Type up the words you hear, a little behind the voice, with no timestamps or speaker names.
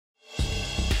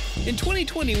In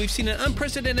 2020, we've seen an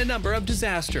unprecedented number of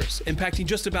disasters impacting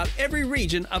just about every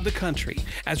region of the country.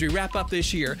 As we wrap up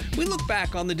this year, we look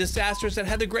back on the disasters that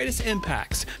had the greatest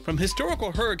impacts, from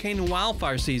historical hurricane and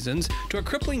wildfire seasons to a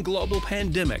crippling global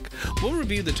pandemic. We'll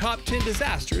review the top 10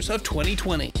 disasters of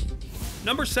 2020.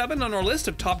 Number 7 on our list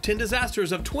of top 10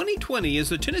 disasters of 2020 is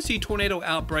the Tennessee tornado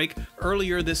outbreak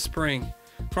earlier this spring.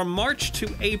 From March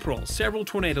to April, several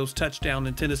tornadoes touched down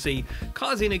in Tennessee,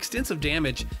 causing extensive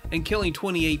damage and killing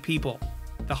 28 people.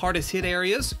 The hardest hit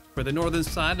areas were the northern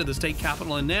side of the state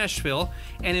capital in Nashville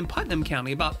and in Putnam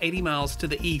County, about 80 miles to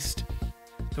the east.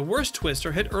 The worst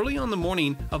twister hit early on the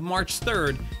morning of March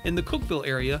 3rd in the Cookeville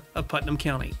area of Putnam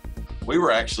County. We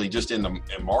were actually just in the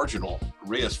marginal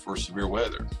risk for severe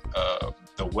weather.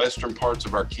 The western parts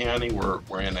of our county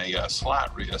were in a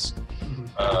slight risk.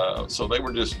 So they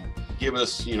were just giving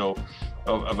us,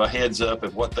 of a heads up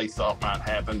of what they thought might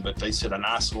happen, but they said an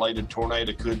isolated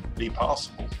tornado could be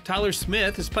possible. Tyler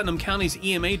Smith is Putnam County's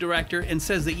EMA director and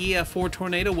says the EF4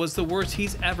 tornado was the worst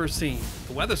he's ever seen.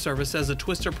 The Weather Service says the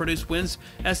twister produced winds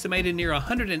estimated near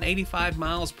 185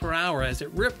 miles per hour as it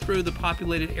ripped through the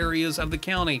populated areas of the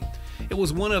county. It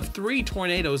was one of 3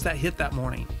 tornadoes that hit that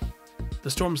morning. The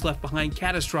storms left behind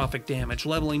catastrophic damage,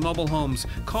 leveling mobile homes,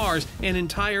 cars, and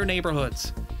entire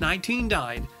neighborhoods. 19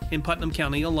 died in Putnam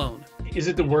County alone. Is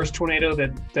it the worst tornado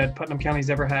that Putnam County's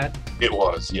ever had? It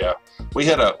was, yeah. We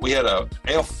had a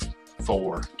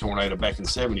F4 tornado back in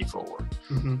 '74,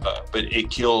 but it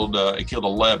killed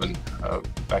 11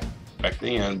 back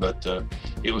then, but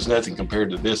it was nothing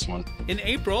compared to this one. In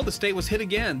April, the state was hit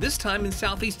again, this time in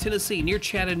southeast Tennessee near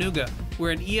Chattanooga,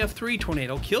 where an EF3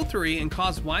 tornado killed 3 and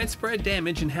caused widespread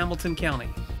damage in Hamilton County.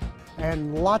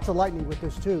 And lots of lightning with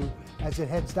this too, as it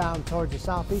heads down towards the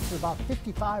southeast at about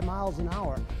 55 miles an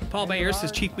hour. Paul Bayers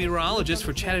is chief meteorologist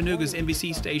for Chattanooga's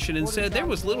NBC station and said there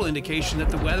was little indication that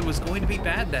the weather was going to be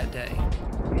bad that day.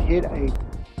 It hit a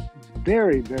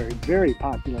very, very, very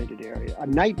populated area, a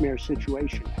nightmare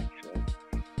situation actually.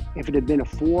 If it had been a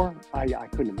 4, I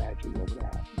couldn't imagine what would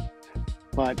have happened.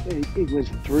 But it was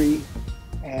 3,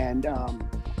 and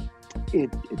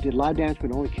it did a lot of damage,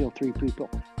 but only killed 3 people.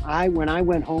 When I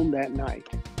went home that night,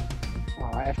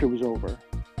 after it was over,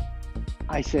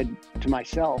 I said to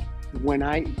myself, when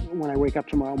I wake up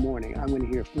tomorrow morning, I'm going to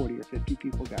hear 40 or 50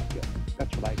 people got killed.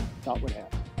 That's what I thought would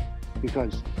happen,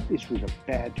 because this was a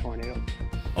bad tornado.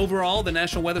 Overall, the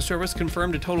National Weather Service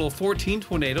confirmed a total of 14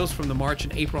 tornadoes from the March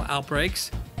and April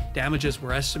outbreaks. Damages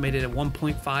were estimated at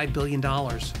 $1.5 billion,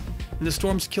 and the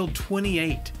storms killed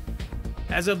 28.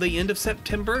 As of the end of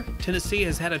September, Tennessee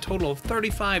has had a total of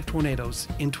 35 tornadoes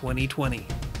in 2020.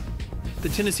 The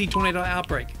Tennessee tornado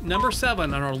outbreak, number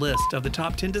 7 on our list of the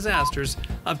top 10 disasters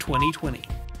of 2020.